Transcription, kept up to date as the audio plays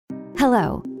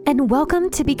Hello, and welcome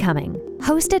to Becoming,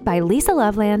 hosted by Lisa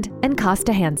Loveland and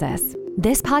Costa Hansis.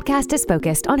 This podcast is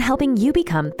focused on helping you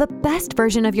become the best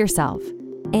version of yourself.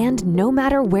 And no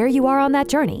matter where you are on that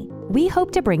journey, we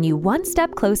hope to bring you one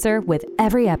step closer with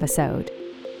every episode.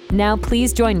 Now,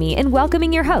 please join me in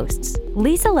welcoming your hosts,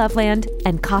 Lisa Loveland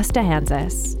and Costa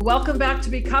Hansis. Welcome back to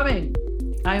Becoming.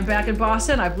 I am back in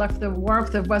Boston. I've left the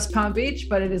warmth of West Palm Beach,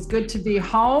 but it is good to be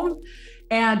home.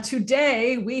 And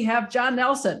today we have John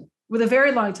Nelson with a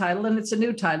very long title, and it's a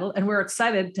new title, and we're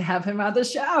excited to have him on the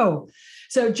show.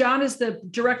 So John is the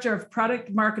director of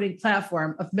product marketing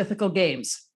platform of Mythical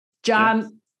Games. John,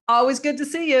 yes. Always good to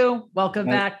see you. Welcome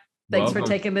back. Thanks for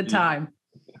taking the time.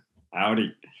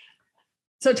 Howdy.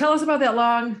 So tell us about that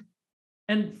long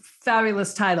and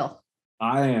fabulous title.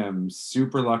 I am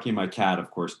super lucky. My cat,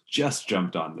 of course, just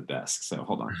jumped on the desk. So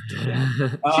hold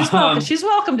on. She's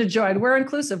welcome to join. We're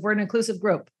inclusive. We're an inclusive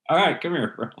group. All right, come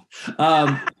here,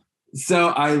 bro. So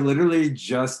I literally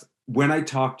just, when I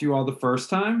talked to you all the first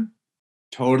time,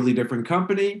 totally different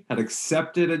company, had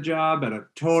accepted a job at a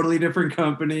totally different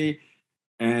company.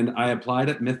 And I applied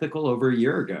at Mythical over a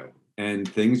year ago and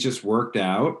things just worked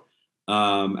out.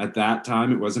 At that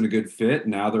time, it wasn't a good fit.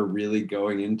 Now they're really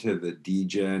going into the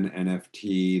degen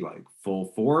NFT, like full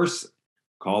force.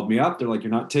 Called me up. They're like,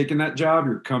 you're not taking that job.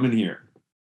 You're coming here.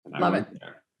 And Love it.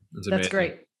 There. That's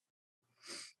great.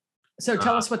 So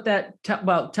tell us what that, tell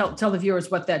the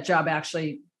viewers what that job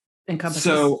actually encompasses.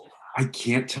 So I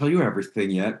can't tell you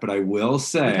everything yet, but I will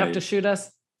say. You have to shoot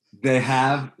us. They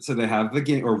have the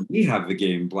game, or we have the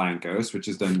game Blankos, which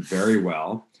has done very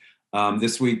well.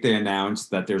 This week they announced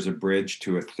that there's a bridge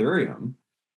to Ethereum,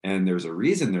 and there's a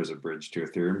reason there's a bridge to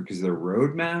Ethereum because their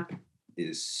roadmap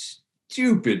is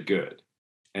stupid good.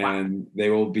 And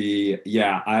they will be,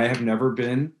 I have never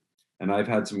been, and I've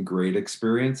had some great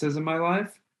experiences in my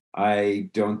life. I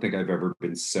don't think I've ever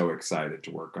been so excited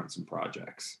to work on some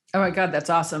projects. Oh my God, that's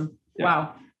awesome. Yeah.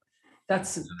 Wow.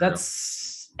 That's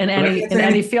in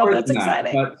any field, that's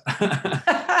exciting. But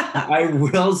I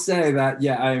will say that,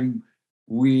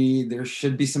 there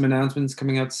should be some announcements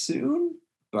coming out soon,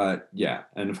 but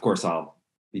and of course I'll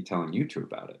be telling you two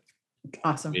about it.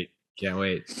 Awesome. Can't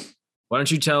wait. Why don't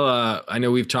you tell, I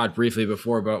know we've talked briefly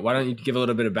before, but why don't you give a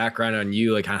little bit of background on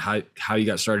you, like how you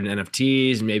got started in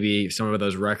NFTs, and maybe some of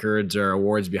those records or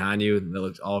awards behind you that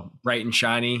look all bright and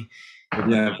shiny.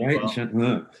 Yeah, bright and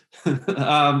shiny.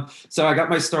 So I got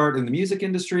my start in the music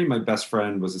industry. My best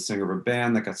friend was a singer of a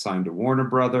band that got signed to Warner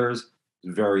Brothers.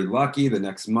 Very lucky. The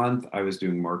next month, I was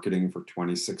doing marketing for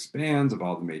 26 bands of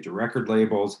all the major record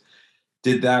labels.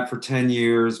 Did that for 10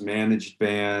 years, managed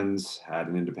bands, had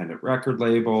an independent record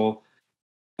label.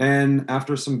 And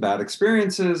after some bad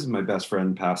experiences, my best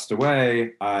friend passed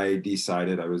away. I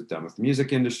decided I was done with the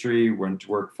music industry, went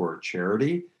to work for a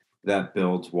charity that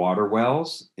builds water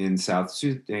wells in South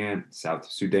Sudan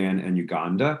and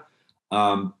Uganda.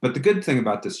 But the good thing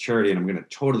about this charity, and I'm going to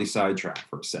totally sidetrack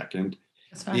for a second,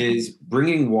 is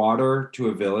bringing water to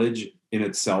a village in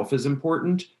itself is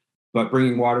important, but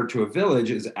bringing water to a village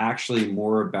is actually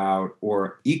more about,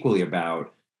 or equally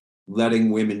about, letting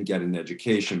women get an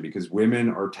education, because women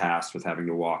are tasked with having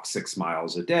to walk 6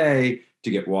 miles a day to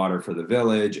get water for the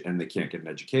village, and they can't get an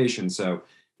education. So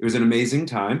it was an amazing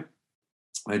time.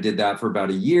 I did that for about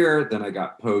a year. Then I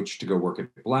got poached to go work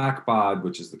at Blackbaud,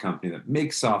 which is the company that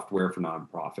makes software for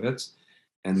nonprofits.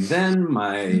 And then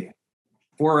my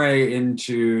foray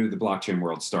into the blockchain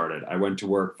world started. I went to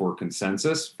work for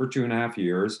Consensus for 2.5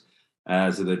 years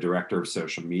as the director of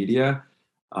social media,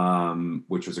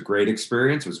 which was a great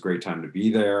experience. It was a great time to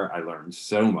be there. I learned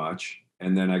so much.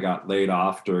 And then I got laid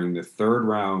off during the third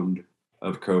round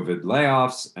of COVID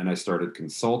layoffs, and I started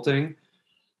consulting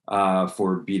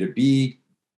for B2B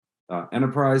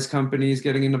enterprise companies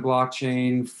getting into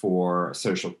blockchain, for a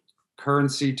social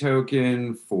currency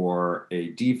token, for a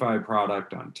DeFi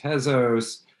product on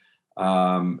Tezos.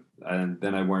 And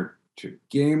then I went to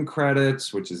Game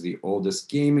Credits, which is the oldest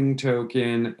gaming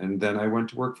token. And then I went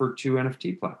to work for 2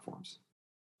 NFT platforms.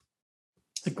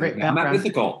 It's a great background. I'm at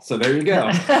Mythical, so there you go.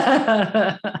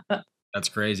 That's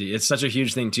crazy. It's such a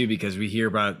huge thing too, because we hear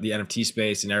about the NFT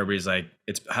space and everybody's like,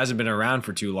 it hasn't been around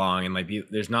for too long. And like,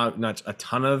 there's not a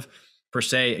ton of per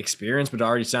se experience, but it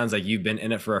already sounds like you've been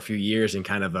in it for a few years and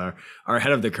kind of are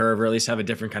ahead of the curve, or at least have a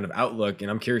different kind of outlook. And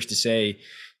I'm curious to say,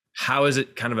 how has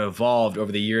it kind of evolved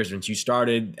over the years since you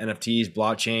started NFTs,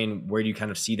 blockchain? Where do you kind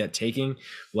of see that taking?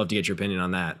 Love to get your opinion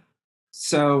on that.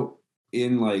 So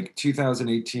in like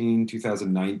 2018,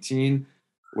 2019,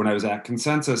 when I was at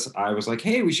Consensus, I was like,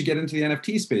 hey, we should get into the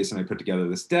NFT space. And I put together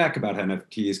this deck about how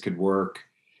NFTs could work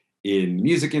in the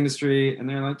music industry. And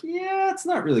they're like, yeah, it's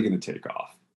not really going to take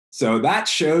off. So that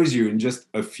shows you in just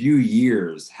a few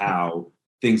years how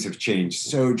things have changed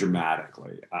so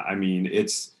dramatically. I mean,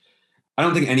 I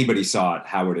don't think anybody saw it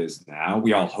how it is now.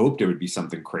 We all hoped it would be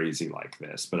something crazy like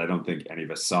this, but I don't think any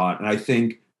of us saw it. And I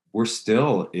think we're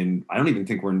still I don't even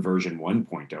think we're in version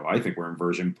 1.0. I think we're in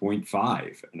version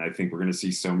 0.5. And I think we're going to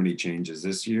see so many changes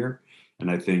this year.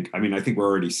 And I think we're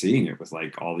already seeing it with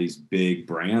like all these big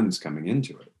brands coming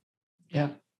into it. Yeah.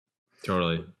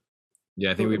 Totally.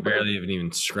 Yeah, I think we barely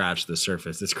even scratched the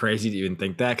surface. It's crazy to even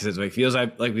think that, because it's like feels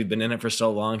like we've been in it for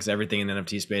so long, because everything in the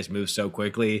NFT space moves so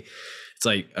quickly. It's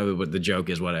like what the joke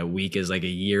is, what a week is like a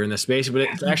year in the space, but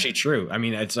it's actually true. I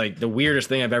mean, it's like the weirdest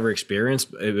thing I've ever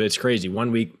experienced. It's crazy.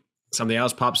 One week something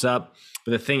else pops up,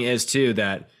 but the thing is too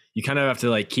that you kind of have to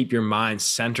like keep your mind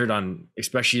centered on,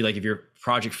 especially like if you're a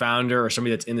project founder or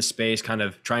somebody that's in the space kind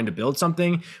of trying to build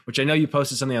something, which I know you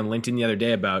posted something on LinkedIn the other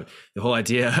day about the whole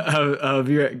idea of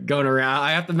you going around.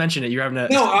 I have to mention it. You're having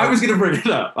No, I was going to bring it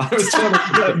up. I was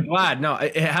I'm glad. No,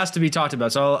 it has to be talked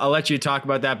about. So I'll let you talk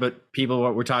about that. But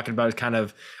what we're talking about is kind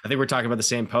of, I think we're talking about the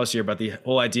same post here about the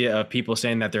whole idea of people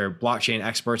saying that they're blockchain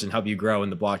experts and help you grow in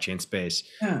the blockchain space.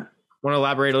 Yeah. Want to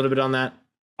elaborate a little bit on that?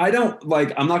 I'm not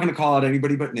going to call out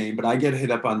anybody but name, but I get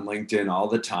hit up on LinkedIn all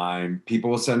the time.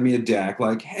 People will send me a deck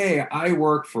like, hey, I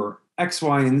work for X,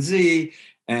 Y, and Z,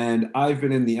 and I've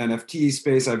been in the NFT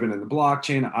space. I've been in the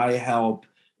blockchain. I help,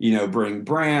 bring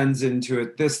brands into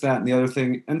it, this, that, and the other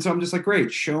thing. And so I'm just like,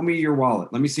 great, show me your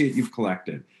wallet. Let me see what you've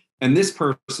collected. And this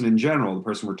person in general, the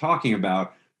person we're talking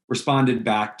about, responded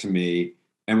back to me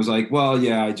and was like, well,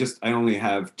 yeah, I only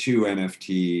have 2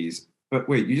 NFTs. But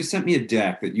wait, you just sent me a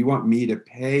deck that you want me to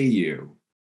pay you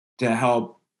to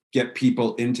help get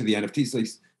people into the NFT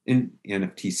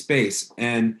space.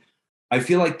 And I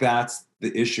feel like that's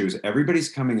the issue, is everybody's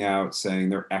coming out saying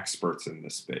they're experts in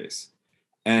this space.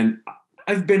 And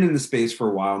I've been in the space for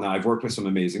a while now. I've worked with some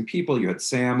amazing people. You had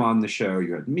Sam on the show.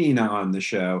 You had Mina on the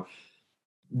show.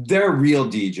 They're real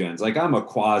degens. Like, I'm a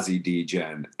quasi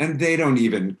degen, and they don't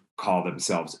even call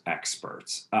themselves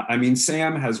experts. I mean,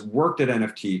 Sam has worked at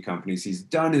NFT companies. He's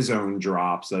done his own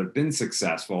drops that have been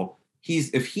successful.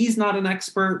 If he's not an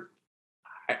expert,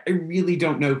 I really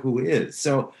don't know who is.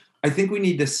 So I think we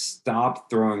need to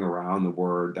stop throwing around the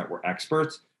word that we're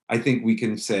experts. I think we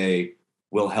can say,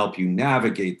 we'll help you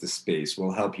navigate the space.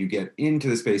 We'll help you get into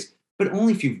the space, but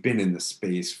only if you've been in the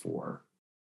space for,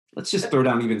 let's just throw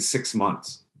down even 6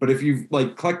 months. But if you've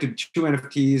collected 2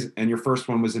 NFTs and your first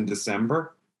one was in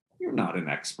December, you're not an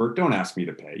expert. Don't ask me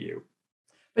to pay you.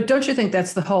 But don't you think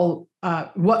that's the whole,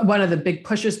 one of the big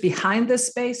pushes behind this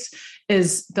space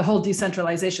is the whole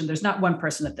decentralization? There's not one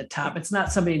person at the top. It's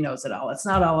not somebody knows it all. It's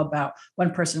not all about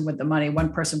one person with the money,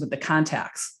 one person with the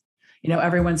contacts.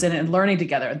 Everyone's in it and learning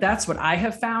together. That's what I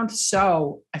have found.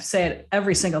 So I say it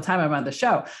every single time I'm on the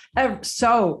show,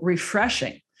 so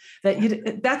refreshing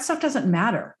that that stuff doesn't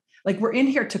matter. Like, we're in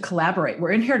here to collaborate.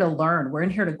 We're in here to learn. We're in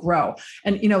here to grow.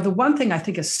 And, the one thing I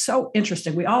think is so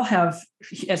interesting, we all have,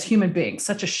 as human beings,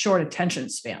 such a short attention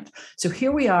span. So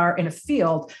here we are in a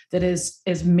field that is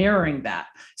mirroring that.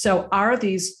 So are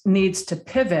these needs to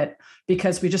pivot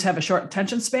because we just have a short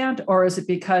attention span, or is it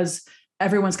because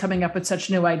everyone's coming up with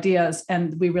such new ideas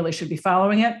and we really should be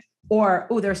following it? Or,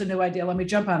 oh, there's a new idea. Let me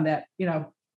jump on that,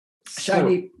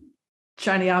 shiny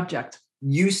object.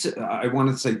 I want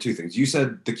to say 2 things. You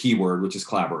said the key word, which is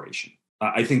collaboration.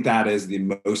 I think that is the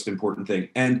most important thing.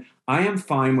 And I am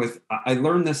fine with, I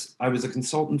learned this, I was a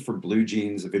consultant for Blue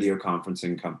Jeans, a video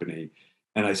conferencing company.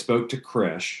 And I spoke to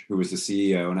Krish, who was the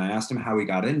CEO, and I asked him how he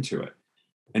got into it.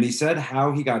 And he said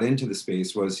how he got into the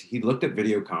space was he looked at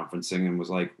video conferencing and was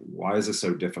like, why is this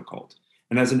so difficult?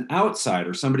 And as an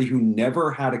outsider, somebody who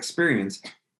never had experience,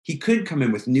 he could come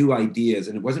in with new ideas,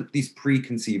 and it wasn't these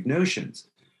preconceived notions.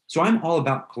 So I'm all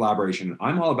about collaboration.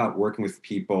 I'm all about working with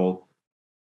people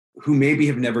who maybe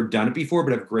have never done it before,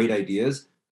 but have great ideas.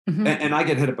 Mm-hmm. And I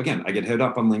get hit up again. I get hit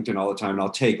up on LinkedIn all the time, and I'll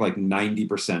take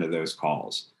 90% of those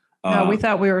calls. No, we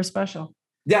thought we were special.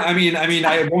 Yeah, I mean,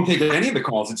 I won't take any of the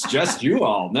calls. It's just you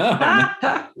all. No.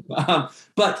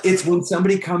 But it's when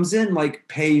somebody comes in,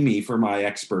 pay me for my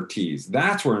expertise.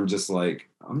 That's where I'm just like,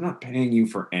 I'm not paying you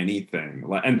for anything.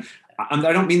 And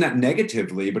I don't mean that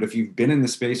negatively, but if you've been in the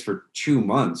space for 2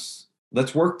 months,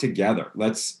 let's work together.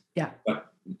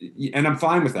 And I'm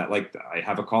fine with that. I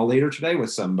have a call later today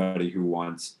with somebody who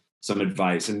wants some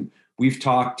advice. And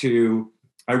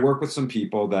I work with some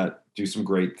people that do some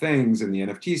great things in the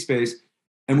NFT space,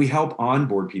 and we help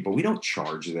onboard people. We don't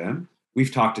charge them.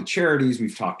 We've talked to charities.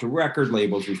 We've talked to record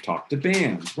labels. We've talked to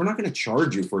bands. We're not going to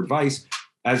charge you for advice.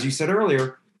 As you said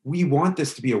earlier, we want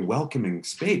this to be a welcoming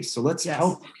space. So let's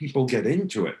help people get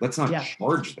into it. Let's not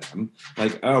charge them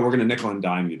like, oh, we're going to nickel and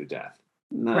dime you to death.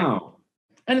 No. Right.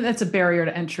 And that's a barrier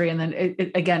to entry. And then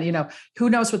again, who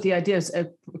knows what the idea is?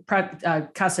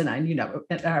 Casa and I,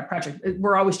 at our project,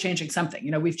 we're always changing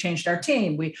something. We've changed our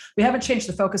team. We haven't changed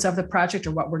the focus of the project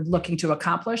or what we're looking to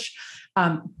accomplish.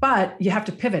 But you have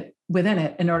to pivot within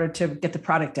it in order to get the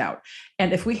product out.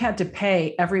 And if we had to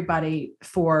pay everybody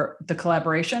for the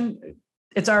collaboration,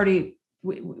 it's already,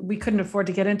 we couldn't afford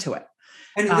to get into it.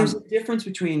 And there's a difference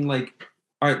between like,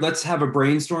 all right, let's have a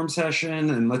brainstorm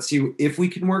session and let's see if we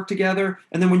can work together.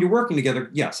 And then when you're working together,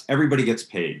 yes, everybody gets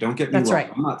paid. Don't get me wrong.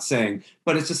 Right. I'm not saying,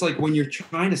 but it's just like when you're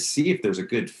trying to see if there's a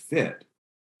good fit,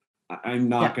 I'm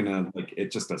not gonna like,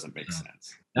 it just doesn't make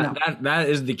sense. That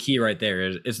is the key right there.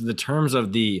 Is the terms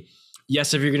of the,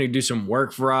 yes, if you're going to do some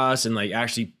work for us and like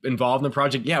actually involved in the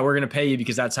project, yeah, we're going to pay you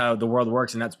because that's how the world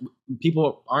works. And that's,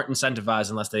 people aren't incentivized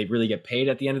unless they really get paid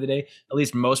at the end of the day. At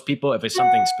least most people, if it's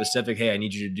something specific, hey, I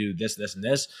need you to do this, this, and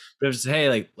this. But if it's, hey,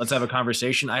 like, let's have a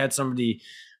conversation. I had somebody,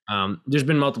 there's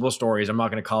been multiple stories. I'm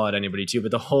not going to call out anybody too,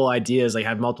 but the whole idea is like,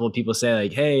 have multiple people say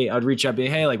like, hey, I'd reach out, be,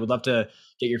 hey, like, would love to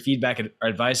get your feedback or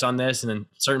advice on this. And then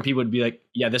certain people would be like,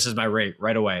 yeah, this is my rate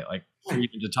right away. Like, for you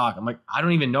to talk. I'm like, I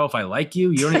don't even know if I like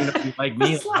you. You don't even know if you like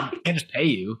me. I can't just pay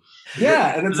you.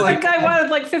 Yeah. And it's like, that guy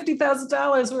wanted like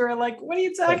 $50,000. We were like, what are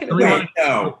you talking about?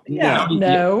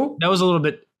 No. That was a little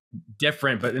bit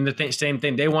different, but in the same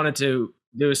thing, there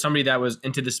was somebody that was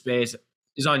into the space,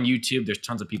 is on YouTube. There's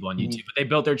tons of people on YouTube, but they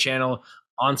built their channel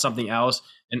on something else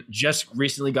and just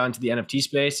recently got into the NFT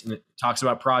space, and it talks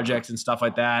about projects and stuff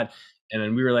like that. And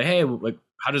then we were like, hey, like,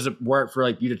 how does it work for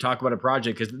like you to talk about a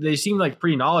project? Because they seemed like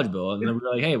pretty knowledgeable. And then we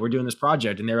were like, hey, we're doing this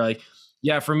project. And they were like,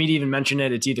 yeah, for me to even mention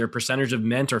it, it's either a percentage of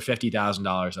mint or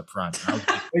 $50,000 up front. And,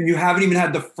 like, and you haven't even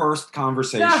had the first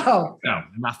conversation. No,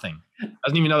 nothing.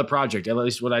 Doesn't even know the project. At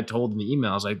least what I told in the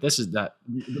email. I was like, this is that.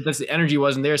 But the energy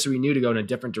wasn't there. So we knew to go in a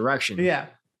different direction. Yeah.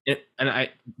 And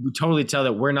we totally tell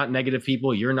that we're not negative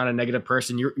people. You're not a negative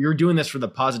person. You're doing this for the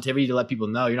positivity to let people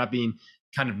know. You're not being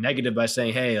kind of negative by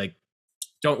saying, hey, like,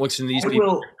 don't listen to these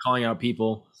people calling out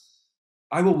people.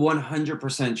 I will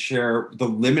 100% share the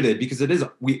limited, because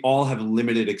we all have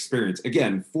limited experience.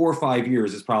 Again, 4 or 5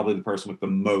 years is probably the person with the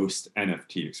most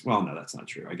NFTs. Well, no, that's not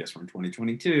true. I guess we're in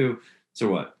 2022.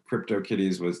 So what?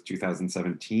 CryptoKitties was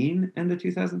 2017, end of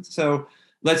 2000. So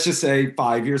let's just say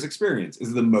 5 years experience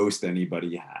is the most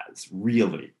anybody has,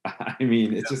 really. I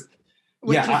mean, it's just,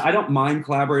 I don't mind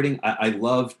collaborating. I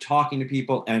love talking to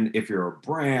people. And if you're a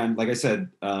brand, like I said,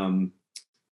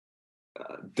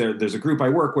 there's a group I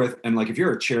work with, and like if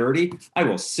you're a charity, I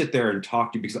will sit there and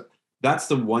talk to you, because that's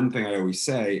the one thing I always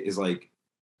say is like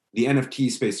the NFT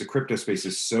space, the crypto space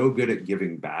is so good at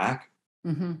giving back,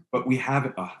 but we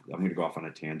haven't. I'm going to go off on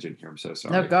a tangent here. I'm so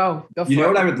sorry. No, go for it. You know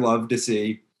what I would love to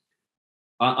see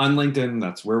on LinkedIn?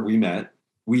 That's where we met.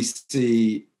 We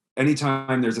see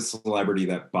anytime there's a celebrity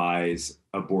that buys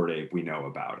a Bored Ape, we know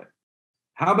about it.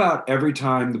 How about every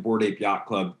time the Bored Ape Yacht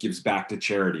Club gives back to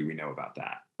charity, we know about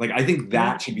that? Like, I think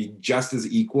that should be just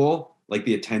as equal, like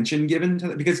the attention given to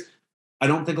that, because I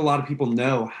don't think a lot of people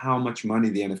know how much money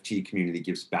the NFT community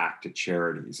gives back to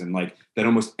charities, and like that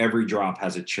almost every drop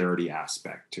has a charity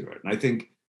aspect to it. And I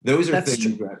think those are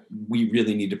things that we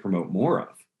really need to promote more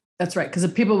of. That's right. Because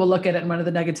people will look at it and one of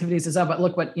the negativities is, oh, but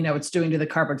look what, it's doing to the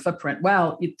carbon footprint.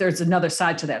 Well, there's another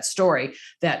side to that story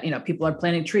that, people are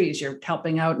planting trees. You're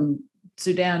helping out in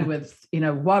Sudan with,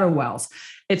 water wells.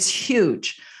 It's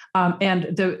huge.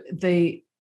 And the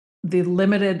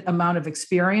limited amount of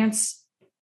experience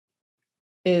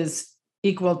is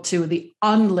equal to the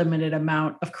unlimited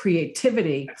amount of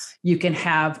creativity you can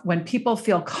have when people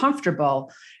feel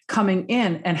comfortable coming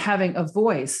in and having a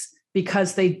voice,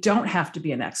 because they don't have to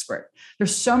be an expert.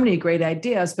 There's so many great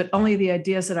ideas, but only the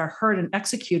ideas that are heard and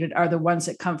executed are the ones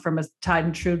that come from a tried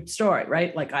and true story,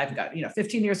 right? Like I've got,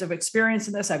 15 years of experience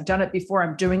in this. I've done it before.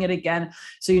 I'm doing it again.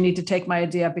 So you need to take my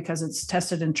idea because it's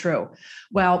tested and true.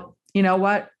 Well, you know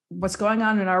what? What's going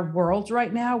on in our world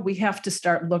right now, we have to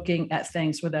start looking at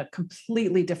things with a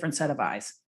completely different set of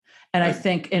eyes. And I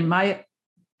think, in my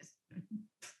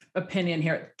opinion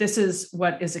here, this is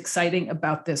what is exciting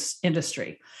about this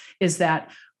industry, is that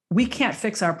we can't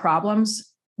fix our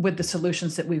problems with the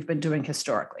solutions that we've been doing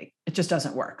historically. It just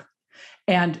doesn't work.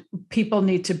 And people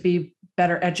need to be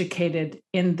better educated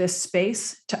in this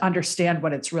space to understand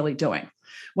what it's really doing.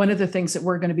 One of the things that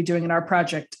we're going to be doing in our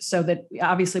project, so that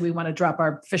obviously we want to drop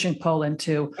our fishing pole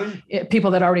into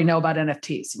people that already know about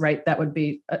NFTs, right? That'd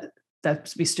be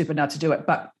stupid not to do it.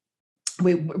 But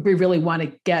we really want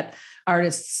to get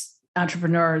artists,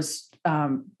 entrepreneurs,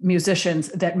 musicians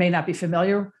that may not be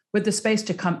familiar with the space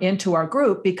to come into our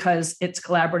group because it's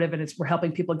collaborative and we're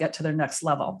helping people get to their next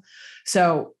level.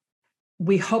 So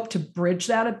we hope to bridge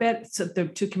that a bit. So the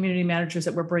two community managers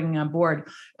that we're bringing on board,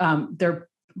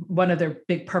 one of their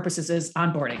big purposes is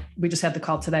onboarding. We just had the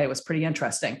call today. It was pretty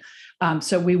interesting.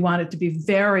 So we want it to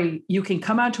be you can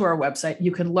come onto our website,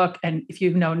 you can look, and if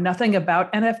you know nothing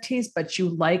about NFTs, but you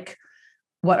like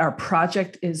what our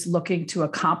project is looking to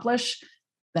accomplish,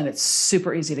 then it's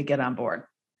super easy to get on board.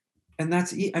 And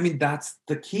that's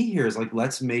the key here is like,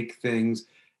 let's make things,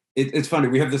 it's funny.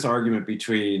 We have this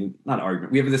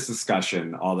we have this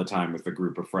discussion all the time with a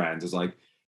group of friends is like,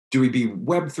 do we be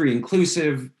Web3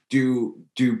 inclusive? Do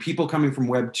people coming from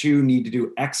Web2 need to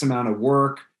do X amount of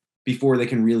work before they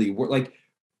can really work? Like,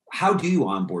 how do you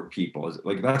onboard people? Is it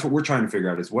like, that's what we're trying to figure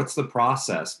out is what's the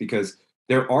process? Because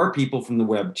there are people from the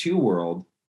Web2 world,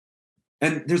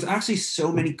 and there's actually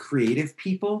so many creative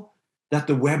people that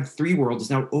the Web3 world is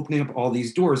now opening up all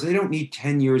these doors. They don't need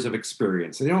 10 years of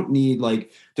experience. They don't need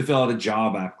like to fill out a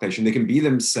job application. They can be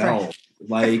themselves.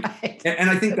 Right. Like, right. And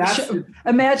I think that's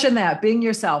imagine that, being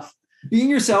yourself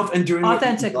and doing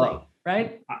authentically,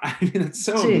 right? I mean, it's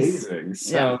so amazing.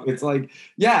 So it's like,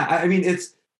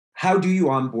 it's how do you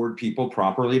onboard people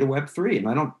properly to Web3?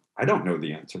 And I don't know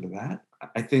the answer to that.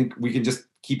 I think we can just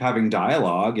keep having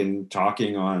dialogue and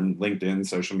talking on LinkedIn,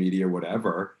 social media,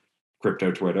 whatever,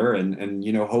 crypto Twitter, and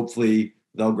hopefully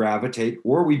they'll gravitate,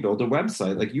 or we build a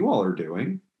website like you all are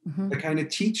doing that kind of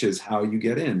teaches how you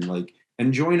get in, like,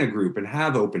 and join a group and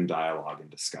have open dialogue and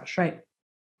discussion.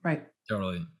 Right.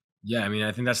 Totally. Yeah. I mean,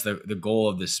 I think that's the goal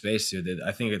of this space too. That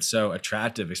I think it's so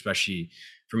attractive, especially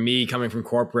for me coming from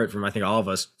corporate, from I think all of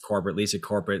us corporate, Lisa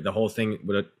corporate, the whole thing,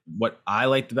 what I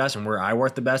like the best and where I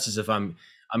work the best is if I'm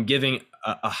giving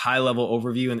a high level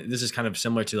overview. And this is kind of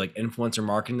similar to like influencer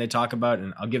marketing they talk about.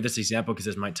 And I'll give this example because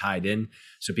this might tie it in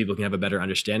so people can have a better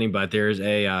understanding. But there's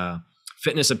a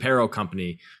fitness apparel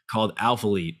company called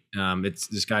Alphalete. It's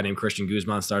this guy named Christian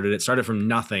Guzman started from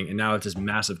nothing. And now it's this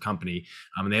massive company.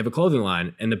 And they have a clothing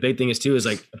line. And the big thing is too, is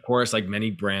like, of course, like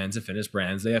many brands and fitness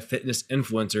brands, they have fitness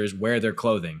influencers wear their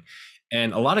clothing.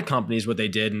 And a lot of companies, what they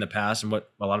did in the past and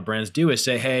what a lot of brands do is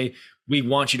say, hey,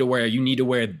 you need to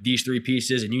wear these 3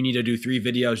 pieces and you need to do 3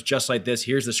 videos just like this.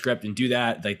 Here's the script and do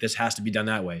that. Like this has to be done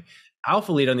that way.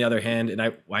 Alphalete, on the other hand, and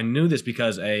I knew this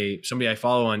because somebody I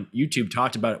follow on YouTube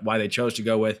talked about why they chose to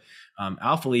go with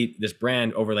Alphalete, this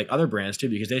brand, over like other brands too,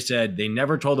 because they said they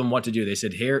never told them what to do. They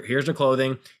said, here's the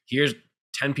clothing, here's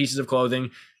 10 pieces of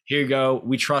clothing. Here you go.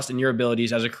 We trust in your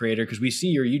abilities as a creator because we see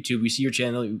your YouTube, we see your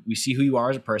channel, we see who you are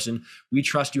as a person. We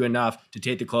trust you enough to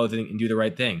take the clothing and do the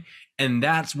right thing. And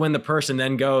that's when the person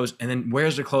then goes and then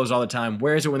wears their clothes all the time,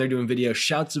 wears it when they're doing videos,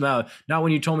 shouts them out. Not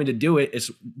when you told me to do it.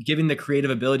 It's giving the creative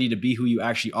ability to be who you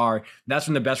actually are. That's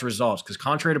when the best results. Because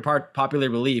contrary to popular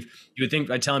belief, you would think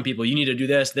by telling people you need to do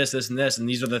this, this, this, and this, and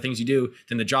these are the things you do,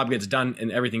 then the job gets done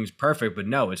and everything's perfect. But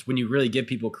no, it's when you really give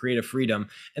people creative freedom.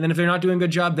 And then if they're not doing a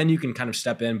good job, then you can kind of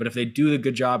step in. But if they do the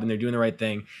good job and they're doing the right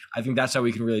thing, I think that's how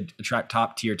we can really attract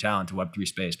top tier talent to Web3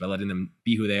 space, by letting them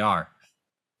be who they are.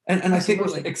 And I think,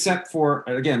 except for,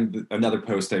 again, another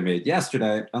post I made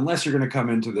yesterday, unless you're going to come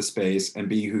into the space and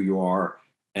be who you are,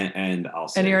 and I'll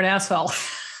say, and you're an asshole,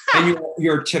 and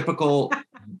you're typical,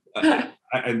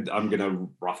 and I'm going to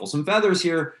ruffle some feathers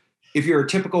here. If you're a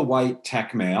typical white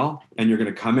tech male and you're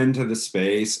going to come into the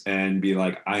space and be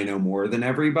like, I know more than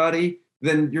everybody,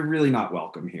 then you're really not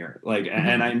welcome here. Like,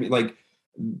 and I mean, like,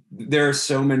 there are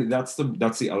so many. That's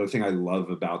the other thing I love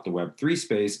about the Web3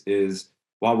 space is,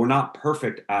 while we're not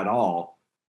perfect at all,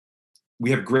 we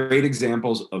have great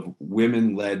examples of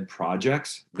women-led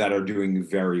projects that are doing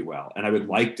very well. And I would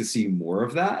like to see more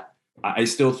of that. I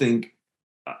still think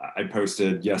I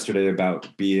posted yesterday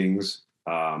about Beings,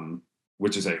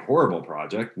 which is a horrible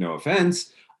project, no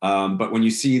offense. But when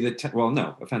you see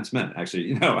no offense meant,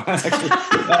 actually,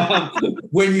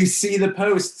 when you see the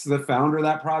posts the founder of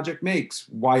that project makes,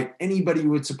 why anybody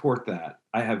would support that,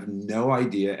 I have no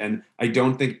idea. And I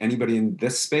don't think anybody in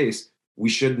this space, we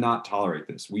should not tolerate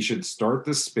this. We should start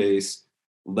the space,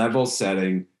 level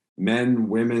setting, men,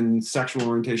 women, sexual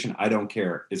orientation, I don't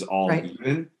care, is all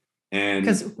even. And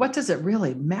because what does it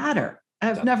really matter?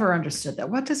 I've never understood that.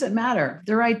 What does it matter?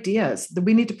 They're ideas.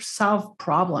 We need to solve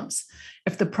problems.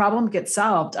 If the problem gets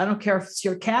solved, I don't care if it's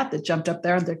your cat that jumped up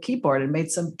there on their keyboard and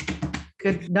made some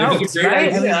good notes,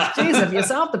 right? Idea. I mean, geez, if you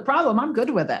solve the problem, I'm good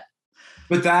with it.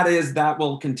 But that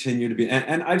will continue to be,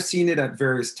 and I've seen it at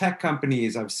various tech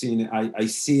companies. I've seen it, I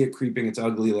see it creeping its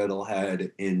ugly little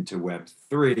head into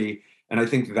Web3. And I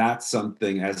think that's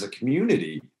something as a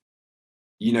community,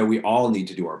 we all need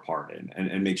to do our part in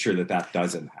and make sure that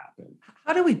doesn't happen.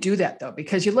 How do we do that though?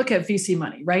 Because you look at VC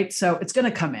money, right? So it's going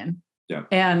to come in. Yeah.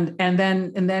 And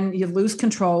then you lose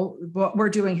control. What we're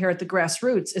doing here at the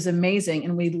grassroots is amazing,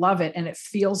 and we love it, and it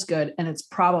feels good, and it's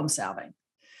problem solving.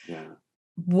 Yeah.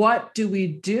 What do we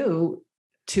do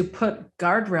to put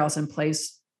guardrails in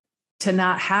place to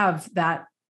not have that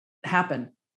happen?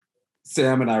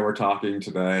 Sam and I were talking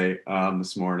today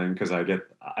this morning because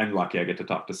I'm lucky I get to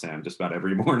talk to Sam just about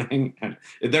every morning, and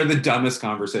they're the dumbest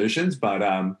conversations. But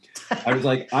I was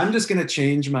like, I'm just going to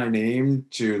change my name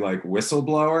to like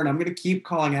whistleblower, and I'm going to keep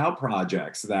calling out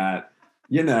projects that,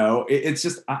 it's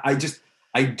just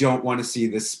I don't want to see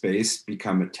this space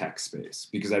become a tech space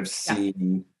because I've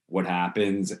seen what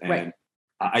happens, and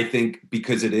I think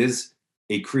because it is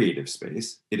a creative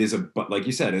space, it is but like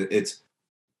you said, it's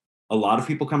a lot of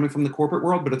people coming from the corporate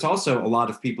world, but it's also a lot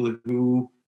of people who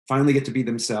finally get to be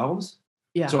themselves.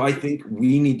 Yeah. So I think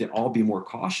we need to all be more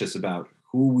cautious about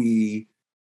who we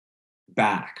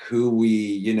back,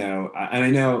 and I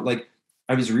know, like,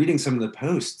 I was reading some of the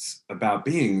posts about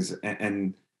beings,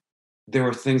 and there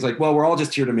were things like, well, we're all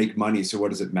just here to make money, so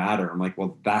what does it matter? I'm like,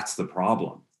 well, that's the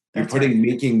problem. You're putting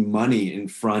making money in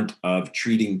front of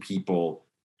treating people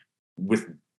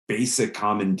with basic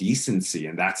common decency,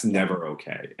 and that's never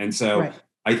okay. And so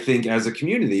I think as a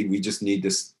community, we just need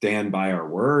to stand by our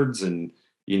words, and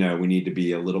we need to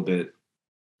be a little bit,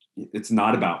 it's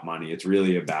not about money, it's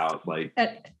really about like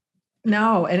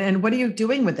no. And what are you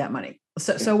doing with that money?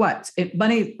 So what?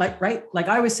 Money, like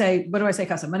I always say, what do I say,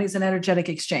 Casa? Money is an energetic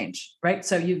exchange, right?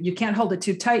 So you can't hold it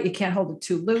too tight, you can't hold it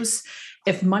too loose.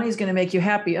 If money is going to make you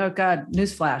happy, oh God,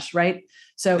 newsflash, right?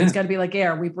 So it's got to be like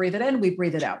air. We breathe it in, we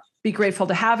breathe it out. Be grateful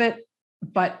to have it,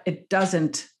 but it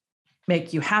doesn't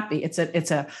make you happy.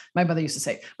 My mother used to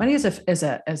say, money is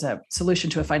a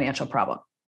solution to a financial problem.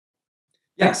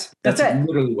 Yes, that's it.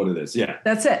 Literally what it is. Yeah,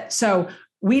 that's it. So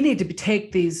we need to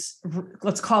take these,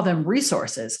 let's call them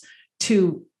resources,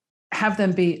 to have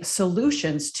them be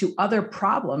solutions to other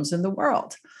problems in the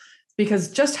world.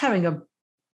 Because just having a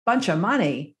bunch of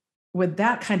money with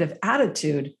that kind of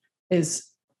attitude is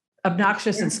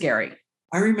obnoxious and scary.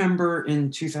 I remember in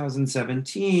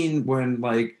 2017 when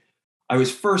I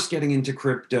was first getting into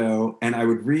crypto, and I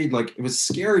would read, it was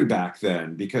scary back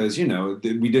then because, we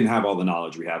didn't have all the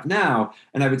knowledge we have now.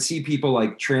 And I would see people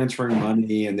transferring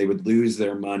money and they would lose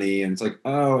their money. And it's like,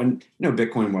 oh, and,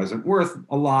 Bitcoin wasn't worth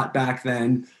a lot back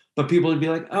then, but people would be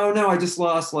like, oh no, I just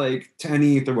lost 10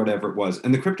 ETH or whatever it was.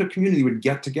 And the crypto community would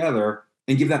get together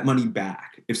and give that money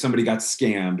back if somebody got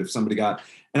scammed,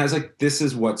 and I was like, this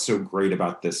is what's so great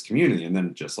about this community. And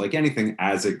then just like anything,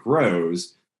 as it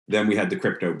grows, then we had the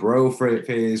crypto bro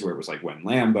phase where it was when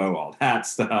Lambo, all that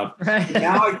stuff. Right.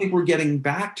 Now I think we're getting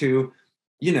back to,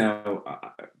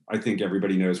 I think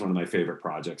everybody knows one of my favorite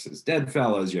projects is Dead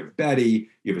Fellas. You have Betty,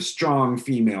 you have a strong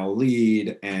female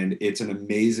lead, and it's an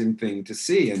amazing thing to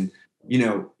see. And,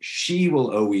 she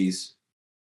will always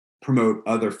promote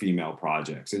other female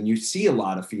projects. And you see a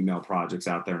lot of female projects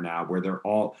out there now where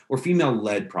or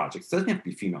female-led projects. It doesn't have to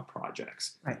be female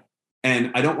projects. Right. And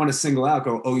I don't want to single out,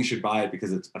 you should buy it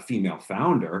because it's a female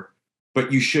founder,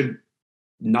 but you should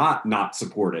not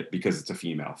support it because it's a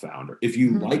female founder. If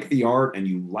you like the art and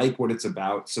you like what it's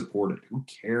about, support it. Who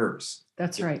cares?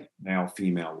 That's right. Male,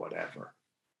 female, whatever.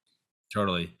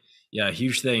 Totally. Yeah, a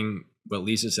huge thing, what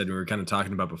Lisa said we were kind of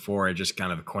talking about before, it just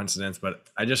kind of a coincidence, but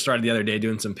I just started the other day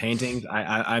doing some paintings.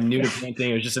 I'm new to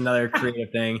painting. It was just another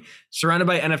creative thing. Surrounded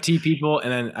by NFT people,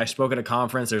 and then I spoke at a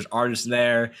conference. There's artists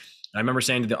there. I remember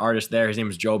saying to the artist there, his name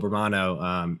is Joe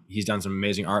Bramano. He's done some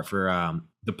amazing art for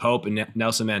the Pope and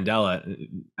Nelson Mandela.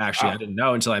 Actually, I didn't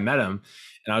know until I met him.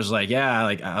 And I was like, yeah,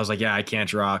 I can't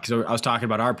draw. Cause I was talking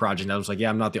about our project, and I was like, yeah,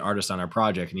 I'm not the artist on our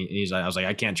project. And he's like, I was like,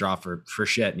 I can't draw for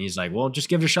shit. And he's like, well, just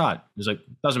give it a shot. He's like,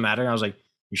 doesn't matter. And I was like,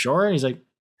 you sure? And he's like,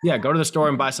 yeah, go to the store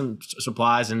and buy some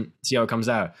supplies and see how it comes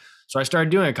out. So I started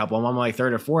doing a couple. I'm on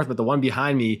third or fourth, but the one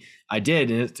behind me, I did.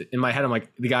 And in my head, I'm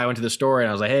like, the guy went to the store and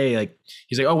I was like, hey,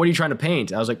 he's like, oh, what are you trying to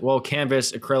paint? I was like, well,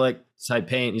 canvas, acrylic type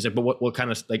paint. He's like, but what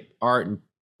kind of art and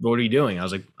what are you doing? I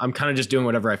was like, I'm kind of just doing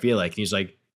whatever I feel like. And he's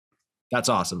like, that's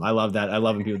awesome. I love that. I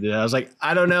love when people do that. I was like,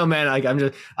 I don't know, man. I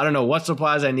don't know what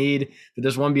supplies I need, but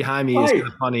this one behind me is kind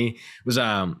of funny. It was,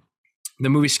 the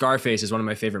movie Scarface is one of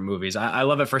my favorite movies. I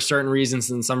love it for certain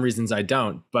reasons and some reasons I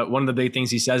don't. But one of the big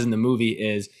things he says in the movie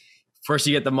is, first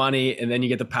you get the money, and then you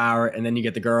get the power, and then you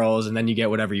get the girls, and then you get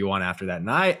whatever you want after that.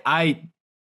 And I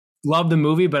love the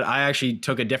movie, but I actually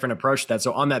took a different approach to that.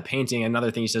 So on that painting, another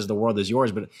thing he says, the world is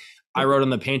yours. But I wrote on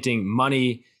the painting,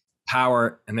 money,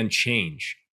 power, and then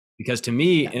change. Because to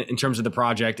me, in terms of the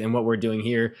project and what we're doing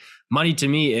here, money to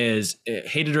me is,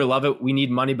 hate it or love it, we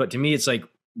need money. But to me, it's like,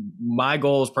 my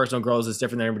goals, personal goals is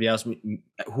different than everybody else,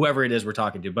 whoever it is we're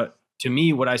talking to. But to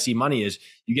me, what I see money is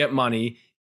you get money,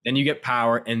 then you get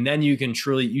power, and then you can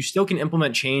you still can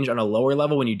implement change on a lower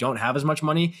level when you don't have as much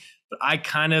money. But I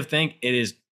kind of think it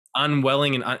is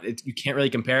unwilling and you can't really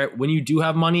compare it. When you do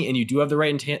have money and you do have the right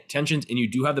intentions and you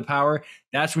do have the power,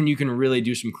 that's when you can really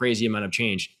do some crazy amount of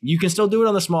change. You can still do it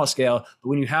on the small scale, but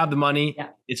when you have the money,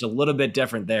 it's a little bit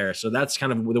different there. So that's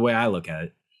kind of the way I look at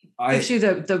it. Gives you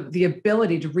the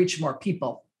ability to reach more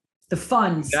people, the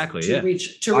funds to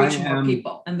reach more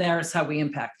people. And there's how we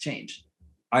impact change.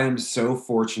 I am so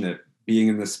fortunate being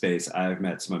in this space. I've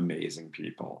met some amazing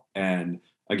people. And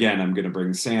again, I'm going to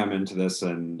bring Sam into this,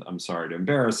 and I'm sorry to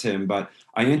embarrass him, but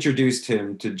I introduced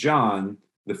him to John,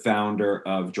 the founder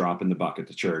of Drop in the Bucket,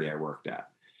 the charity I worked at.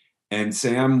 And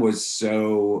Sam was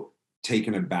so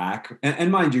taken aback.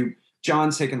 And mind you,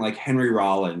 John's taken like Henry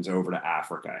Rollins over to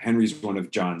Africa. Henry's one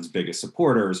of John's biggest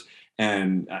supporters,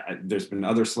 and there's been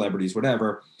other celebrities,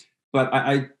 whatever. But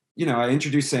I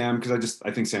introduced Sam because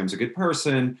I think Sam's a good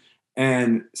person,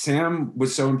 and Sam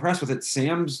was so impressed with it.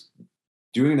 Sam's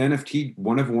doing an NFT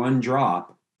one-of-one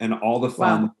drop, and all the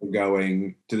funds are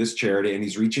going to this charity, and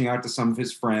he's reaching out to some of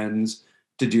his friends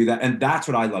to do that. And that's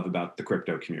what I love about the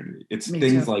crypto community. It's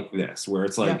things like this, where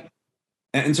it's like,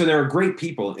 and so there are great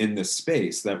people in this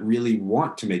space that really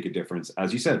want to make a difference.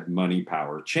 As you said, money,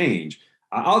 power, change.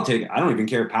 I'll take it. I don't even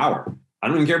care power. I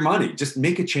don't even care money. Just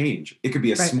make a change. It could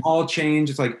be a small change.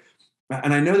 It's like,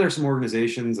 and I know there's some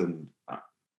organizations, and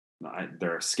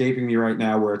they're escaping me right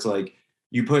now, where it's like,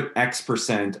 you put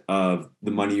X% of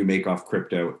the money you make off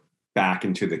crypto back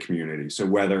into the community. So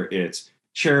whether it's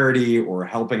charity or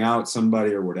helping out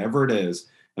somebody or whatever it is.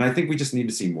 And I think we just need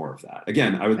to see more of that.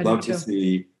 Again, I would love to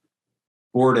see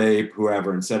Bored Ape,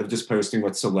 whoever, instead of just posting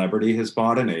what celebrity has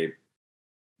bought an ape,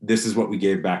 this is what we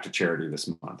gave back to charity this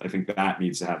month. I think that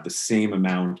needs to have the same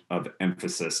amount of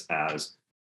emphasis as,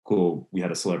 cool, we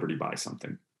had a celebrity buy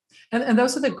something. And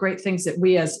those are the great things that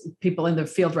we as people in the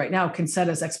field right now can set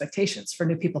as expectations for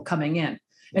new people coming in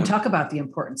and talk about the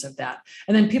importance of that.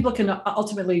 And then people can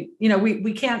ultimately,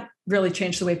 we can't really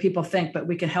change the way people think, but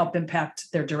we can help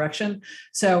impact their direction.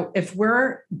 So if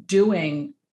we're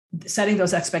setting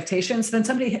those expectations, then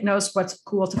somebody knows what's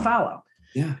cool to follow.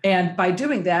 Yeah. And by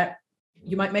doing that,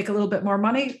 you might make a little bit more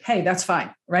money. Hey, that's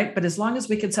fine, right? But as long as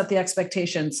we can set the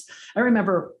expectations. I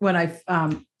remember when I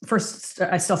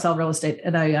still sell real estate,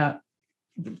 and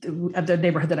the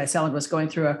neighborhood that I sell in was going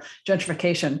through a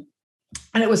gentrification.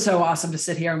 And it was so awesome to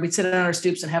sit here, and we'd sit on our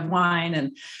stoops and have wine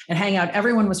and hang out.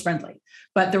 Everyone was friendly.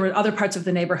 But there were other parts of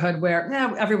the neighborhood where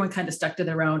everyone kind of stuck to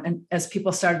their own. And as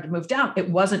people started to move down, it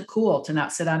wasn't cool to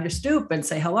not sit on your stoop and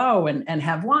say hello and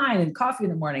have wine and coffee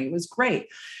in the morning. It was great.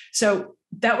 So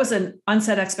that was an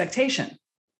unset expectation.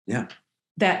 Yeah.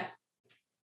 That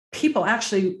people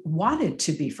actually wanted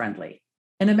to be friendly.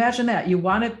 And imagine that you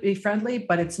want to be friendly,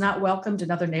 but it's not welcomed in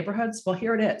other neighborhoods. Well,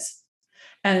 here it is.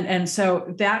 And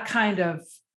so that kind of,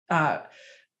 I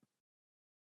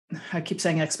keep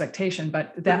saying expectation,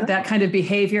 but that kind of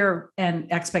behavior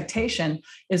and expectation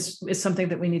is something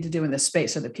that we need to do in this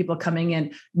space, so that people coming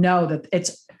in know that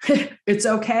it's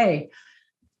okay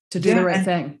to do the right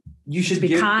thing. You should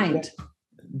be kind.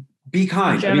 Be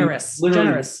kind. Generous.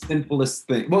 Generous. Simplest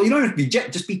thing. Well, you don't have to be,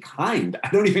 just be kind. I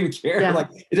don't even care. Yeah. Like,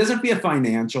 it doesn't be a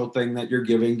financial thing that you're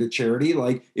giving to charity.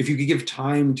 Like, if you could give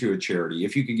time to a charity,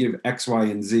 if you could give X, Y,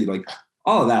 and Z, like,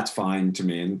 oh, that's fine to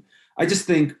me. And I just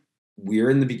think we're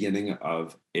in the beginning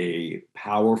of a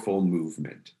powerful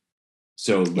movement.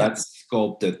 So let's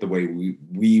sculpt it the way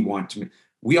we want to.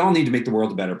 We all need to make the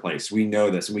world a better place. We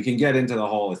know this, and we can get into the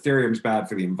whole Ethereum's bad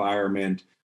for the environment,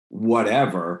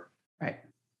 whatever. Right.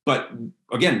 But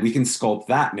again, we can sculpt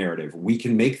that narrative. We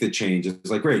can make the changes. It's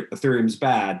like, great, Ethereum's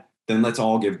bad, then let's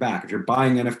all give back. If you're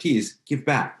buying NFTs, give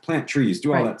back, plant trees,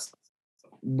 do all that stuff,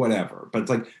 whatever. But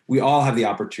it's like, we all have the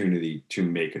opportunity to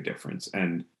make a difference.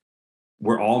 And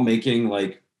we're all making,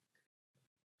 like,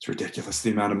 it's ridiculous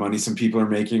the amount of money some people are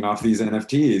making off these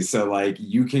NFTs. So like,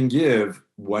 you can give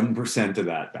 1% of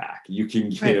that back. You can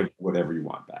give whatever you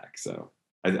want back. So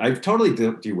I've totally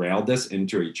derailed this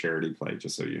into a charity play,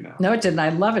 just so you know. No, it didn't. I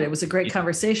love it. It was a great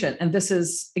conversation. And this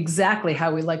is exactly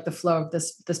how we like the flow of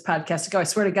this podcast to go. I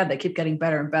swear to God, they keep getting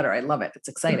better and better. I love it. It's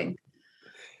exciting.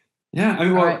 Yeah. I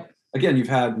mean, again, you've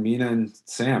had Mina and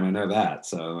Sam. I know that.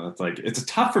 So it's like, it's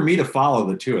tough for me to follow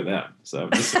the two of them. So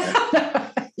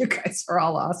you guys are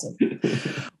all awesome.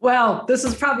 Well, this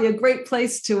is probably a great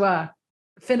place to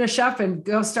finish up and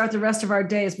go start the rest of our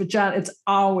days. But John, it's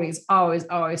always, always,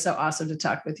 always so awesome to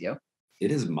talk with you.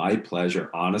 It is my pleasure,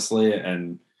 honestly.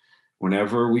 And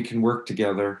whenever we can work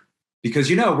together, because,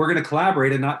 we're going to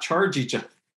collaborate and not charge each other.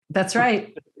 That's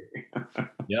right.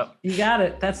 Yep. You got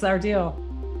it. That's our deal.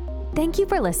 Thank you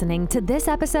for listening to this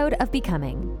episode of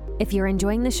Becoming. If you're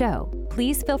enjoying the show,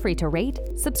 please feel free to rate,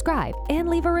 subscribe, and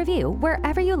leave a review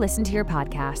wherever you listen to your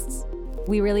podcasts.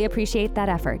 We really appreciate that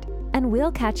effort, and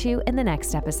we'll catch you in the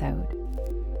next episode.